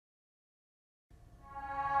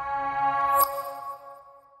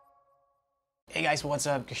Hey guys, what's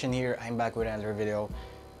up? Xtian here. I'm back with another video.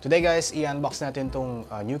 Today guys, i-unbox natin tong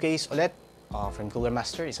new case ulit from Cooler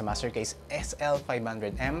Master. It's a MasterCase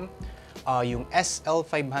SL600M. Yung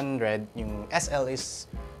SL500, yung SL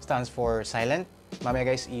stands for silent. Mamaya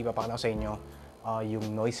guys, ipapakita ko sa inyo yung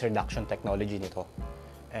noise reduction technology nito.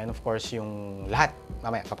 And of course, yung lahat,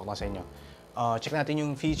 mamaya ipapakita ko sa inyo. Check natin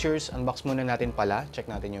yung features. Unbox muna natin pala. Check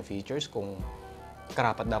natin yung features kung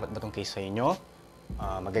karapat dapat ba itong case sa inyo.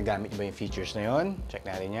 Magagamit ba yung features na yon? Check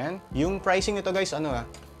natin yan. Yung pricing nito guys,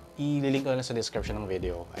 i-link ko na sa description ng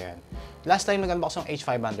video. Ayan. Last time nag-unbox ng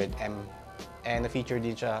H500M and na-feature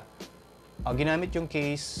din siya. Ginamit yung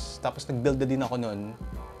case, tapos nag-build na din ako nun.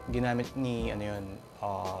 Ginamit ni,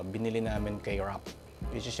 binili namin kay Rap,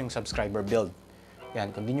 which is yung subscriber build.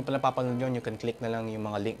 Yan, kung di nyo pala papanood yun, you can click na lang yung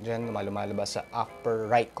mga link dyan, lumalabas sa upper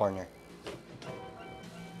right corner.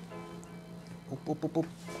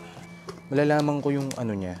 Malalaman ko yung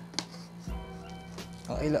niya.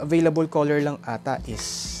 Ang available color lang ata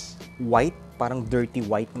is white, parang dirty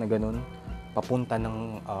white na ganun. Papunta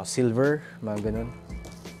ng silver, mga ganun.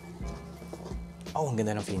 Oh, ang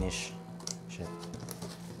ganda ng finish. Shit.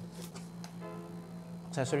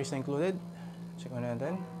 Accessories na included. Check mo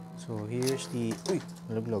natin. So here's the,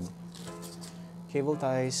 naluglog. Cable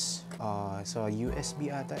ties, so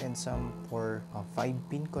USB ata and some for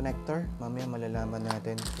 5-pin connector. Mamaya malalaman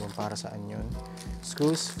natin kung para saan yun.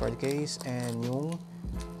 Screws for the case and yung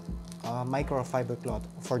microfiber cloth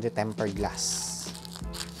for the tempered glass.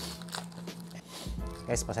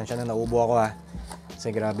 Guys, pasensya na, naubo ako ha.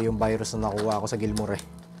 Kasi grabe yung virus na nakuha ako sa Gilmore eh.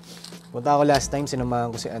 Punta ako last time,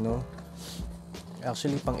 sinamahan ko si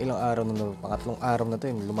Actually, pang ilang araw na, pangatlong araw na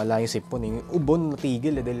to yun, lumala yung sipon eh. Yung ubon,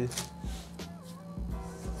 natigil eh, dahil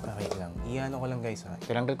ko lang guys ha.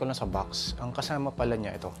 Tinanggal ko lang sa box. Ang kasama pala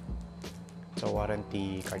niya ito. So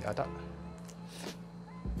warranty card ata.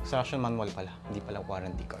 Instruction manual pala. Hindi pala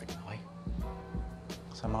warranty card. Okay.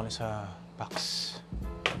 Kasama ko lang sa box.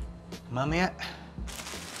 Mamaya.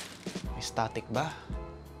 May static ba?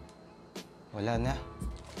 Wala na.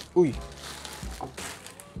 Uy!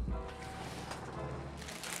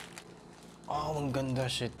 Oh, ang ganda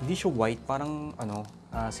shit. Hindi siya white. Parang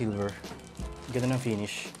silver. Ganda ng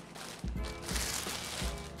finish.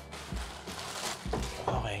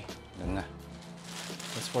 Okay, dun na.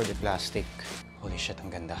 That's for the plastic. Holy shit, ang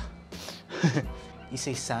ganda.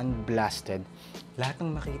 Isa sandblasted. Lahat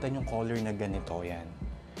ng makita niyong color na ganito, yan.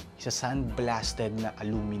 Isa sandblasted na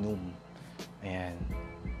aluminum. Ayan.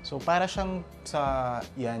 So, para siyang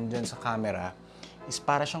dyan sa camera, is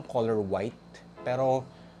para siyang color white. Pero,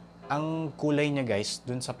 ang kulay niya guys,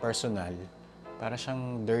 dun sa personal, para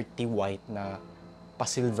siyang dirty white na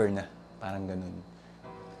pa-silver na. Parang ganun.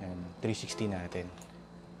 Ayan, 360 natin.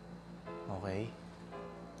 Okay.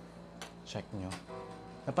 Check nyo.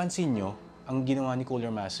 Napansin nyo, ang ginawa ni Cooler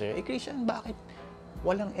Master, Xtian, bakit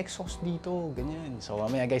walang exhaust dito? Ganyan. So,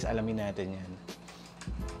 mamaya guys, alamin natin yan.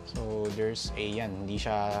 So, there's hindi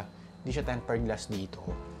siya tempered glass dito.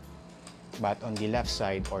 But on the left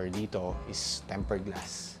side or dito is tempered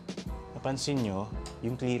glass. Napansin nyo,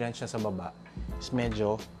 yung clearance niya sa baba is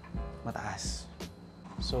medyo mataas.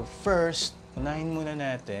 So, first, unahin muna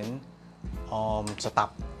natin sa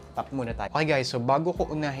top. Top muna tayo. Okay guys, so bago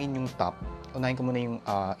ko unahin yung top, unahin ko muna yung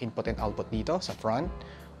input and output dito sa front.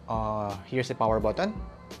 Here's the power button.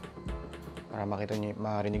 Para makita nyo,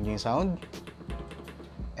 marinig nyo yung sound.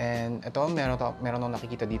 And ito, meron akong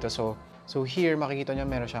nakikita dito. So here, makikita nyo,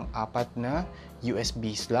 meron siyang 4 na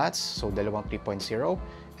USB slots. So, dalawang 3.0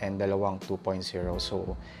 and dalawang 2.0.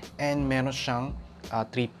 So, and meron siyang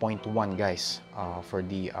 3.1 guys for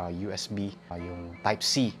the USB, yung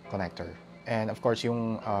Type-C connector. And of course,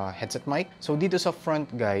 yung headset mic. So, dito sa front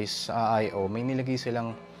guys, sa I/O, may nilagay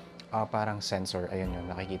silang parang sensor. Ayan yun,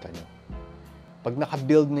 nakikita nyo. Pag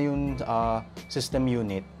naka-build na yung system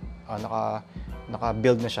unit,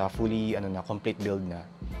 naka-build na siya, fully, complete build na.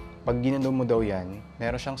 Pag ginano mo daw yan,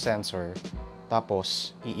 meron siyang sensor,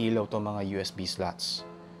 tapos iilaw to mga USB slots.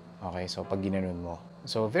 Okay, so pag ginanon mo.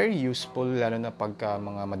 So, very useful, lalo na pagka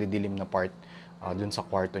mga madidilim na part dun sa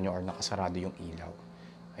kwarto nyo or nakasarado yung ilaw.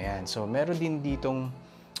 Ayan, so meron din ditong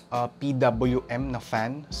PWM na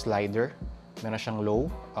fan slider. Meron siyang low,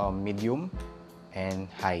 medium, and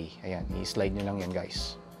high. Ayan, i-slide nyo lang yan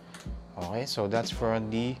guys. Okay, so that's for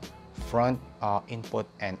the front input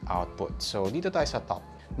and output. So, dito tayo sa top.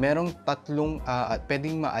 Merong tatlong,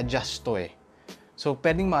 pwedeng ma-adjust to eh. So,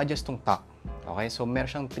 pwedeng ma-adjust tong top. Okay, so meron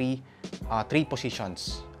siyang 3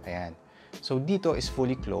 positions. Ayan. So, dito is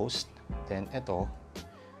fully closed. Then, ito.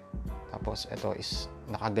 Tapos, ito is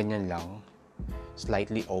nakaganyan lang.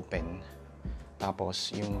 Slightly open.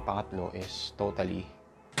 Tapos, yung pangatlo is totally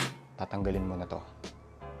tatanggalin mo na to.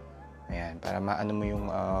 Ayan, para maano mo yung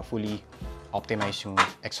fully optimize yung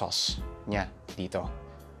exhaust niya dito.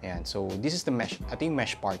 Ayan, so this is the mesh, ating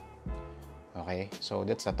mesh part. Okay, so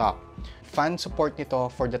that's the top. Fan support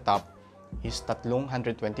nito for the top is tatlong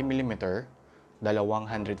 120mm, dalawang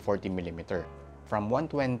 140mm. From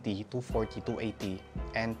 120, 240,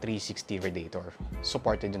 280, and 360 radiator.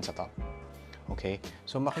 Supported dun sa top. Okay,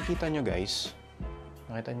 so makikita nyo guys,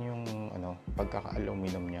 makita nyo yung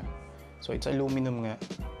pagkaka-aluminum niya. So it's aluminum nga.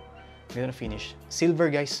 Ganun finish.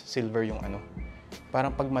 Silver guys, silver yung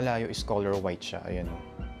parang pag malayo is color white siya. Ayan o.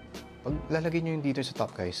 Pag lalagay nyo yung dito sa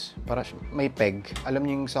top guys, para may peg. Alam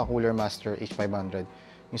nyo yung sa Cooler Master H500,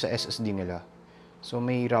 yung sa SSD nila. So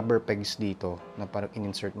may rubber pegs dito na parang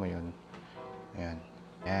in-insert mo yun. Ayan.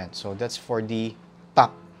 Ayan. So that's for the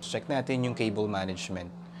top. Check natin yung cable management.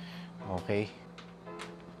 Okay.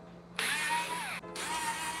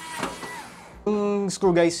 Yung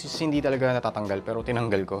screw guys, hindi talaga natatanggal pero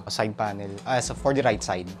tinanggal ko. Side panel, for the right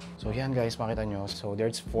side. So yan guys, makita nyo. So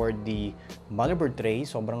there's for the motherboard tray.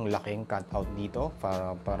 Sobrang laking cutout dito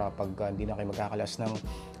para pag hindi na kayo magkakalas ng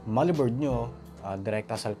motherboard nyo,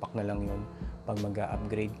 direkta salpak na lang yun. Pag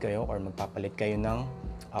mag-upgrade kayo or magpapalit kayo ng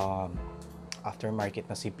aftermarket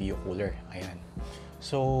na CPU cooler. Ayan.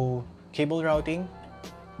 So cable routing,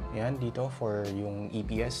 yan dito for yung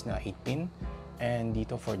EPS na 8-pin. And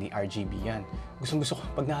dito for the RGB yan. Gusto ko,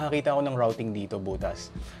 pag nakakita ako ng routing dito, butas,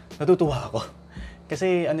 natutuwa ako.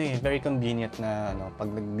 Kasi very convenient na pag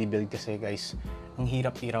nag-build kasi guys, ang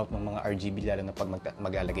hirap i-route ng mga RGB lalo na pag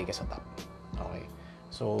maglalagay ka sa top. Okay.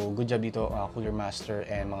 So, good job dito, Cooler Master,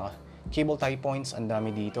 and mga cable tie points, ang dami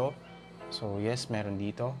dito. So, yes, meron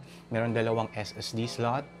dito. Meron dalawang SSD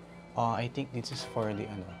slot. I think this is for the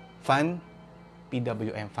fan,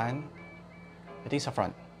 PWM fan. Ito yung sa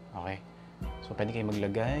front. Okay. So, pwede kayo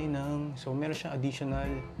maglagay ng... So, meron siyang additional...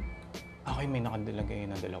 Okay, may nakadalagay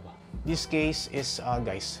na dalawa. This case is,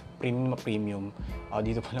 guys, premium.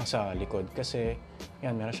 Dito pa lang sa likod. Kasi,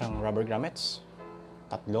 yan, meron siyang rubber grommets.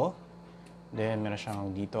 3. Then, meron siyang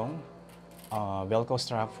ditong Velcro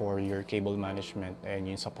strap for your cable management. And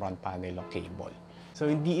yun sa front panel ng cable. So,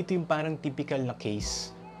 hindi ito yung parang typical na case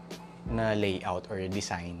na layout or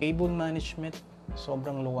design. Cable management,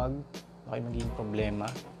 sobrang luwag. Okay, magiging problema.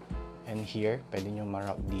 And here, pwede nyo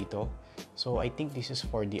ma-route dito. So, I think this is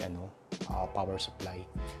for the power supply.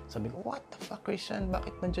 Sabi ko, what the fuck, Christian?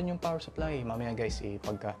 Bakit nandyan yung power supply? Mamaya guys,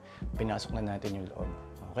 pagka pinasok na natin yung loob.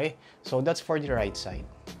 Okay? So, that's for the right side.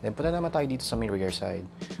 Then, punta naman tayo dito sa may rear side.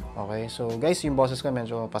 Okay? So, guys, yung boses ko,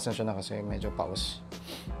 medyo pasensya na kasi medyo pause.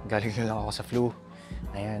 Galing lang ako sa flu.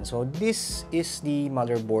 Ayan. So, this is the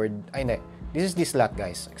motherboard. Ay, hindi. This is the slot,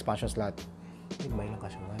 guys. Expansion slot. May lang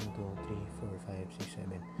kasi 1, 2, 3, 4, 5, 6,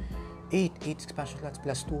 7, 8 expansion slots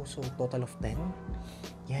plus 2, so total of 10.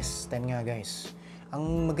 Yes, 10 nga guys.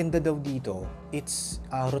 Ang maganda daw dito, it's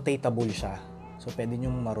rotatable siya. So pwede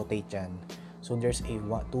nyo ma-rotate yan. So there's a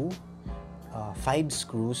 5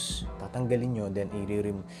 screws, tatanggalin nyo, then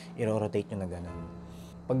i-rotate nyo na ganun.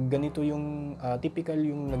 Pag ganito yung typical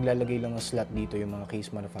yung naglalagay lang ng slot dito, yung mga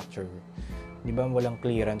case manufacturer, di ba walang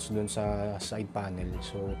clearance dun sa side panel.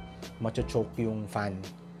 So macho-choke yung fan.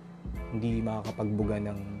 Hindi makakapagbuga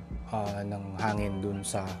ng hangin dun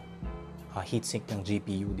sa heatsink ng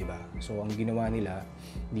GPU, di ba? So, ang ginawa nila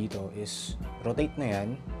dito is rotate na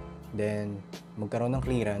yan, then magkaroon ng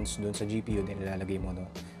clearance dun sa GPU, then ilalagay mo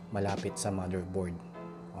malapit sa motherboard.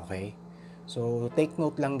 Okay? So, take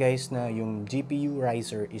note lang guys na yung GPU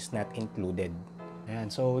riser is not included. Ayan.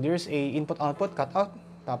 So, there's a input-output cutout.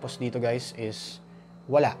 Tapos dito guys is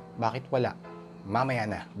wala. Bakit wala? Mamaya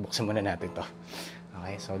na. Buksan muna natin to.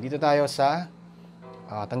 Okay, so dito tayo sa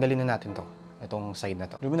tanggalin na natin to, itong side na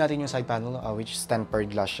to. Remove natin yung side panel which is tempered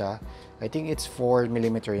glass siya. I think it's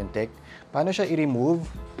 4mm yung thick. Paano siya i-remove?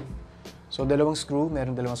 So dalawang screw,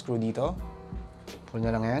 meron dalawang screw dito. Pull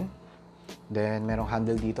nyo lang yan. Then merong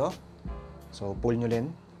handle dito. So pull nyo din.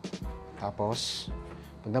 Tapos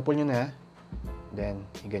pag na-pull nyo na, then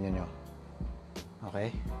i-ganyan nyo. Okay?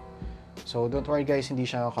 So don't worry guys, hindi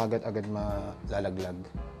siya kagad-agad malalaglag.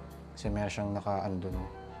 Kasi meron siyang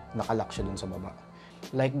nakalock siya dun sa baba.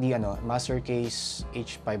 Like the MasterCase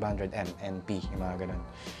H500M NP, yung mga ganun.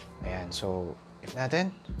 Ayan, so if natin.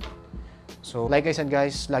 So like I said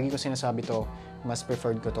guys, lagi ko sinasabi to, mas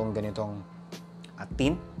preferred ko tong ganitong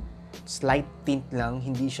tint. Slight tint lang,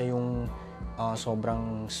 hindi siya yung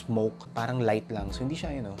sobrang smoke, parang light lang. So hindi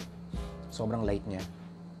siya sobrang light niya.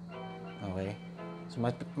 Okay? So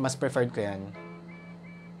mas preferred ko yan.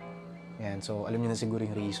 Yan, so alam niyo na siguro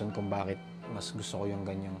yung reason kung bakit mas gusto ko yung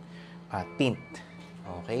ganyang tint.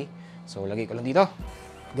 Okay? So lagay ko lang dito.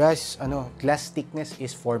 Guys, glass thickness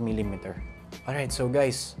is 4mm. Alright, so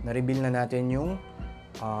guys, na-reveal na natin yung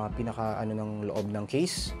pinaka ng loob ng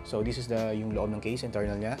case. So this is yung loob ng case,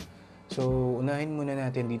 internal niya. So unahin muna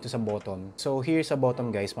natin dito sa bottom. So here sa bottom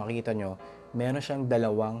guys, makikita nyo, meron siyang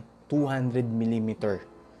dalawang 200mm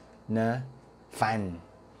na fan.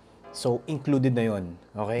 So included na yon,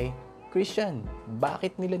 okay? Christian,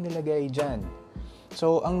 bakit nila nilagay dyan?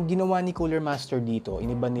 So ang ginawa ni Cooler Master dito,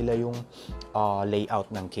 iniba nila yung layout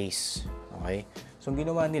ng case. Okay? So ang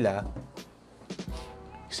ginawa nila,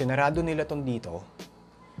 sinarado nila tong dito,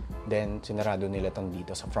 then sinarado nila tong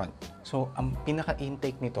dito sa front. So ang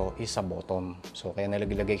pinaka-intake nito is sa bottom. So kaya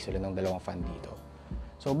nilagay sila ng dalawang fan dito.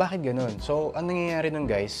 So bakit ganun? So ang nangyayari nun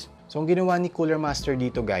guys, so ang ginawa ni Cooler Master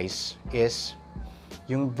dito guys is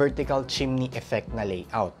yung vertical chimney effect na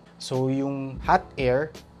layout. So yung hot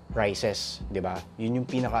air rises, 'di ba? Yun yung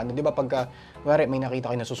pinaka 'di ba pagka may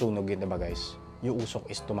nakita kayo na susunog, 'di ba guys? Yung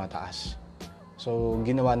usok is tumataas. So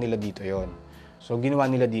ginawa nila dito 'yon. So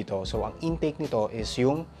ginawa nila dito. So ang intake nito is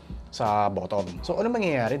yung sa bottom. So ano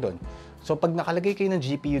mangyayari doon? So pag nakalagay kayo ng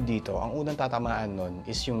GPU dito, ang unang tatamaan nun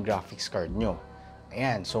is yung graphics card nyo.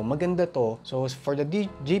 Ayan, so maganda to. So for the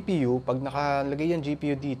GPU, pag nakalagay yung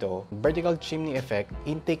GPU dito, vertical chimney effect,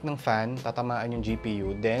 intake ng fan, tatamaan yung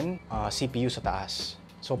GPU, then CPU sa taas.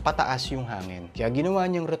 So pataas yung hangin. Kaya ginawa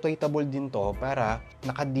niyang rotatable din to para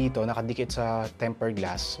nakadikit sa tempered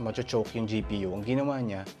glass, macho-choke yung GPU. Ang ginawa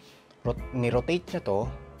niya, ni-rotate niya to,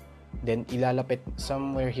 then ilalapit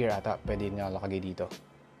somewhere here ata, pwede niya lakagay dito.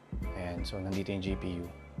 Ayan, so nandito yung GPU.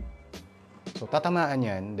 So tatamaan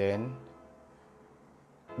yan, then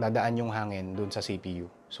dadaan yung hangin dun sa CPU.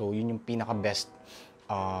 So yun yung pinaka-best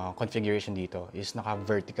configuration dito is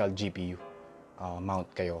naka-vertical GPU mount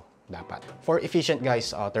kayo dapat. For efficient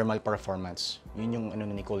guys, thermal performance, yun yung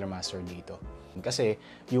ni Cooler Master dito. Kasi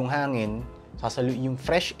yung hangin, yung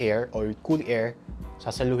fresh air or cool air,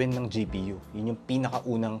 sasaluhin ng GPU. Yun yung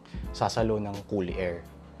pinakaunang sasalo ng cool air.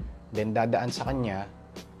 Then dadaan sa kanya,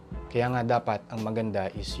 kaya nga dapat ang maganda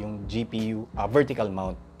is yung GPU vertical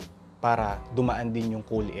mount para dumaan din yung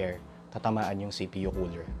cool air, tatamaan yung CPU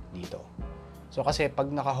cooler dito. So kasi pag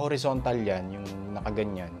naka-horizontal yan, yung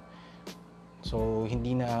nakaganyan, so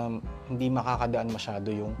hindi makakadaan masyado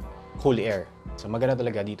yung cool air. So maganda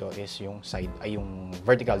talaga dito is yung yung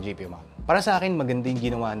vertical GPU mount. Para sa akin maganda yung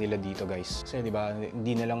ginawa nila dito guys. Kasi 'di ba,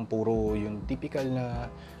 hindi na lang puro yung typical na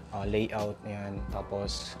layout yan.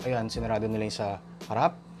 Tapos ayan, sinarado nila yung sa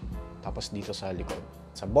harap, tapos dito sa likod.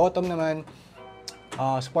 Sa bottom naman,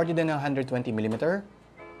 supported din ng 120mm,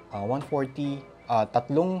 140,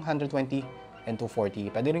 tatlong 120 and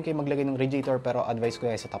 240. Pwede rin kayo maglagay ng radiator pero advice ko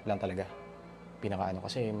sa top lang talaga.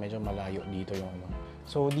 Kasi medyo malayo dito yung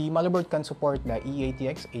So the motherboard can support the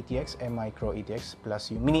eATX, ATX, and Micro ATX plus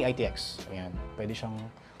yung Mini ATX. Ayan, pwede siyang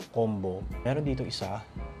combo. Meron dito isa,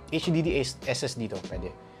 HDD SS dito, pwede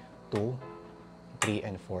 2, 3,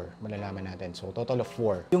 and 4. Malalaman natin. So total of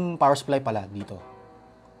 4. Yung power supply pala dito.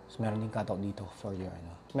 So meron din cutout dito for your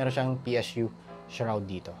Meron siyang PSU Shroud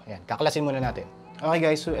dito. Ayan, kaklasin muna natin. Okay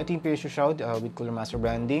guys, so ito yung PSU Shroud with Cooler Master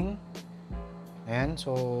branding. Ayan,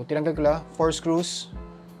 so tinanggal ko lang 4 screws.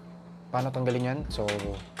 Paano tanggalin yan? So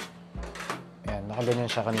ayan,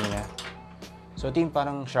 nakaganyan siya kanina. So ito yung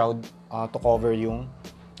parang shroud to cover yung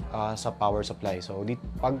sa power supply. So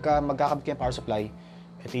pagka magkakabit kayo power supply,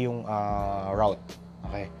 ito yung route.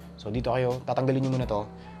 Okay, so dito kayo, tatanggalin nyo muna to.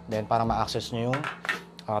 Then para ma-access nyo yung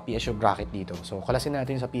PSU bracket dito. So kalasin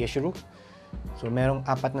natin sa PSU. So merong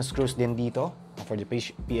 4 na screws din dito for the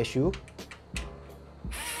PSU.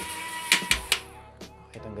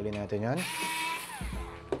 Okay, tanggalin natin yan.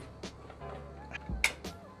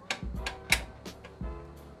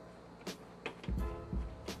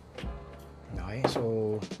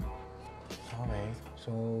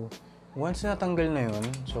 So once natanggal na yun,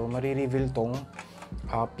 so marireveal tong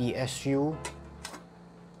PSU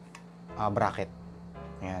bracket.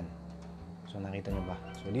 Ayan. So nakita nyo ba?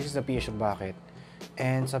 So this is the PSU bracket.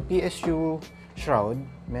 And sa PSU shroud,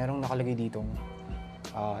 merong nakalagay ditong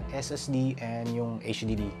SSD and yung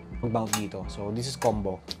HDD mag-mount dito. So this is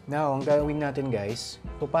combo. Now, ang gagawin natin guys,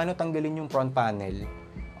 so paano tanggalin yung front panel?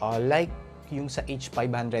 Like yung sa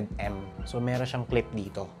H500M. So meron siyang clip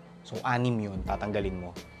dito. So 6 yun, tatanggalin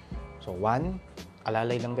mo. So 1,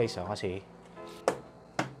 alalay lang guys kasi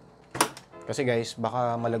guys,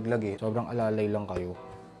 baka malaglag sobrang alalay lang kayo.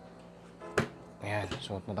 Ayan,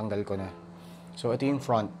 so natanggal ko na. So ito yung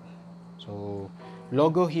front. So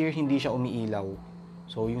logo here, hindi siya umiilaw.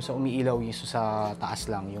 So yung sa umiilaw, yung sa taas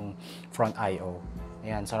lang, yung front I/O.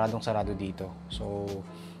 Ayan, saradong-sarado dito. So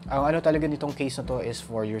ang talaga nitong case na to is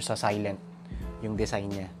for your sa silent, yung design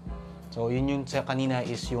niya. So, yun yung sa kanina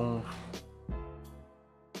is yung...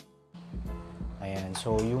 Ayan.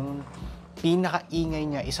 So, yung pinaka-ingay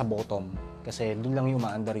niya is sa bottom. Kasi doon lang yung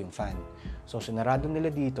umaandar yung fan. So, sinarado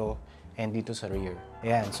nila dito and dito sa rear.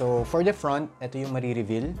 Ayan. So, for the front, ito yung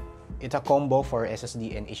mari-reveal. It's a combo for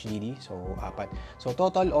SSD and HDD. So, 4. So,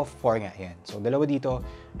 total of 4 nga. Ayan. So, dalawa dito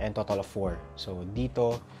and total of 4. So,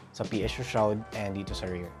 dito sa PSU Shroud and dito sa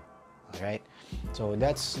rear. Alright? So,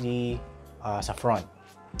 that's the sa front.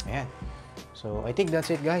 Ayan. So, I think that's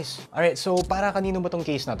it, guys. Alright. So, para kanino ba tong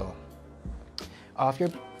case na to?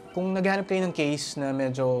 Kung naghahanap kayo ng case na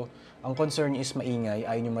medyo ang concern is maingay,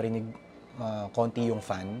 ayaw nyo marinig konti yung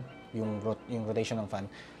fan, yung rotation ng fan.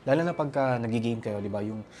 Lalo na pagka nagigame kayo, di ba?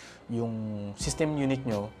 Yung system unit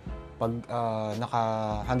nyo, pag naka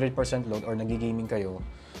 100% load or nagigaming kayo,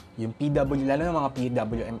 yung PW, lalo na mga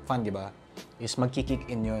PWM fan, di ba? Is magki-kick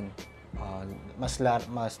in yun. Mas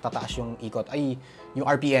tataas yung ikot. Ay, yung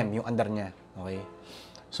RPM, yung andar niya. Okay?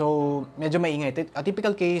 So, medyo maingay. A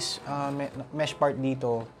typical case, mesh part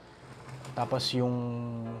dito, tapos yung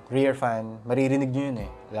rear fan, maririnig nyo yun eh,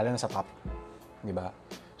 lalo na sa top. Diba?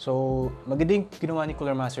 So, magandang ginawa ni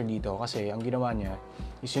Cooler Master dito kasi ang ginawa niya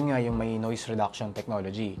is yun nga yung may noise reduction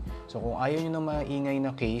technology. So, kung ayaw nyo na maingay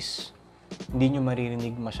na case, hindi nyo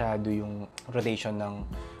maririnig masyado yung rotation ng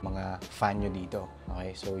mga fan nyo dito.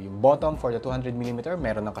 Okay? So, yung bottom for the 200mm,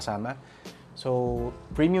 meron ng kasama. So,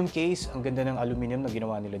 premium case, ang ganda ng aluminum na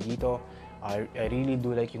ginawa nila dito. I really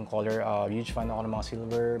do like yung color. Huge fan ako ng mga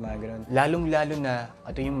silver, mga ganun. Lalong-lalo na,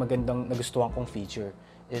 ito yung magandang nagustuhan kong feature,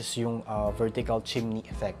 is yung vertical chimney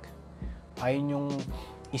effect. Ayun yung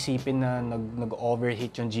isipin na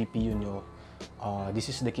nag-overheat yung GPU nyo. This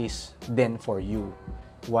is the case then for you.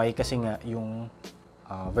 Why? Kasi nga, yung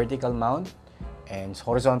vertical mount and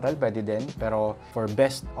horizontal, pwede din. Pero for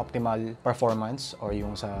best optimal performance or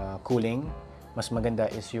yung sa cooling, mas maganda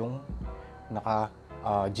is yung naka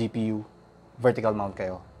GPU vertical mount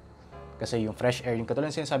kayo. Kasi yung fresh air, yung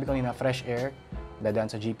katulad sinasabi ko kanina, fresh air, dadaan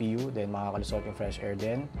sa GPU, then makakalusot yung fresh air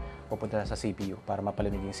din, pupunta sa CPU para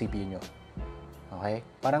mapalamig yung CPU nyo. Okay?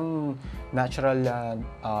 Parang natural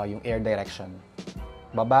yung air direction.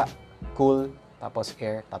 Baba, cool, tapos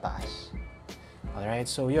air, tataas. Alright,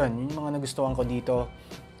 so yun yung mga nagustuhan ko dito.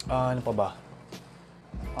 Ano pa ba?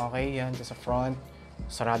 Okay, yan, sa front,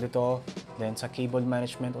 sarado to. Then sa cable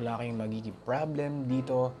management, wala kayong magiging problem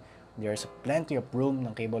dito. There's plenty of room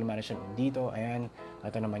ng cable management dito. Ayan,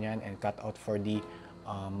 ito naman yan. And cut out for the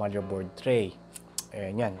motherboard tray.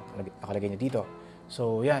 Ayan yan, nakalagay niya dito.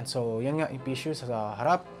 So yan nga yung PSU sa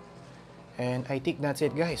harap. And I think that's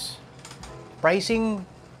it, guys. Pricing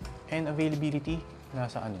and availability,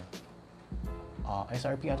 nasa ano?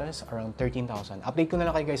 SRP ata is around 13,000. Update ko na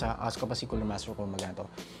lang kayo, guys, ha? Ask ko pa si Cooler Master kung magkano to.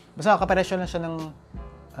 Basta kaparesyo lang siya ng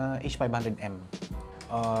H500M.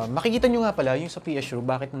 Makikita nyo nga pala yung sa PSU,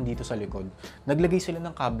 bakit nandito sa likod. Naglagay sila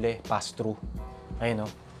ng kable pass-through. Ayun, no?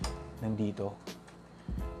 Nandito.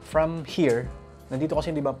 From here, nandito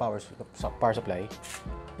kasi di ba power supply.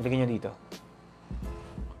 Nilagay nyo dito.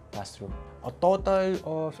 Pass-through. A total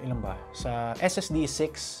of, ilan ba? Sa SSD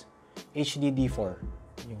 6, HDD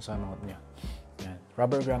 4. Yung sa mount niya. Yan.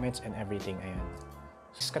 Rubber grommets and everything. Ayan.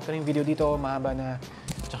 Skat ko na yung video dito. Mahaba na.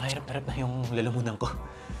 Tsaka hirap-hirap na yung lalamunan ko.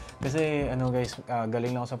 Kasi, ano guys,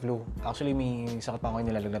 galing lang ako sa flu. Actually, may sakit pa ako,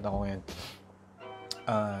 nilalagnat ako ngayon.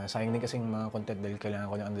 Sayang din kasing mga content dahil kailangan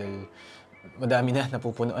ko lang, dahil madami na,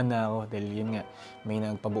 napupunuan na ako. Dahil yun nga, may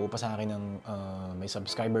nagpabuo pa sa akin ng may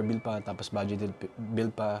subscriber bill pa, tapos budgeted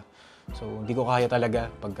bill pa. So, hindi ko kaya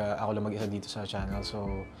talaga pagka ako lang mag-isa dito sa channel.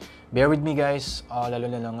 So, bear with me, guys. Lalo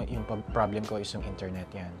na lang yung problem ko is yung internet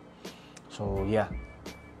yan. So, yeah.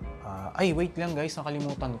 Ay, wait lang guys,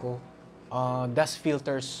 nakalimutan ko. Dust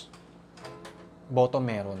filters bottom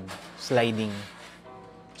meron, sliding.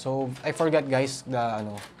 So, I forgot guys,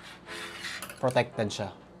 protected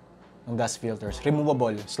siya ng dust filters.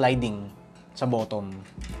 Removable, sliding sa bottom.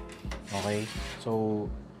 Okay? So,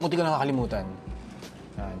 munti ko nakakalimutan.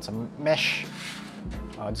 Yan, sa mesh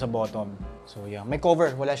sa bottom. So, yeah. May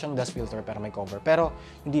cover. Wala siyang dust filter pero may cover. Pero,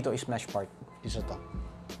 yung dito is mesh part. Dito sa top.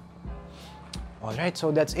 Alright,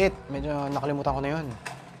 so that's it. Medyo nakalimutan ko na yun.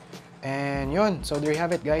 And yun. So, there you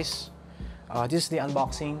have it, guys. This is the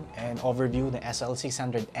unboxing and overview ng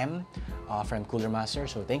SL600M from Cooler Master.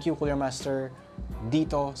 So, thank you, Cooler Master,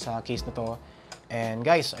 dito sa case na to. And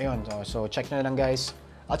guys, ayun. So check nyo na lang, guys.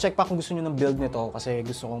 I'll check pa kung gusto nyo ng build nito kasi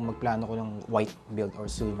gusto kong magplano ko ng white build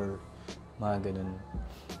or silver. Mga ganun.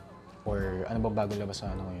 Or ano ba bagong labas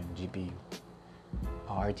sa ngayon? GPU.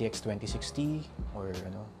 RTX 2060 or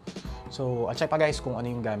ano. So, I'll check pa, guys, kung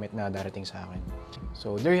ano yung gamit na darating sa akin.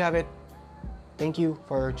 So, there you have it. Thank you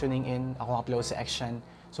for tuning in. Ako upload sa Xtian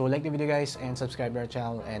So like the video guys and subscribe to our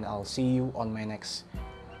channel, and I'll see you on my next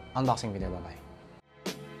unboxing video. Bye-bye.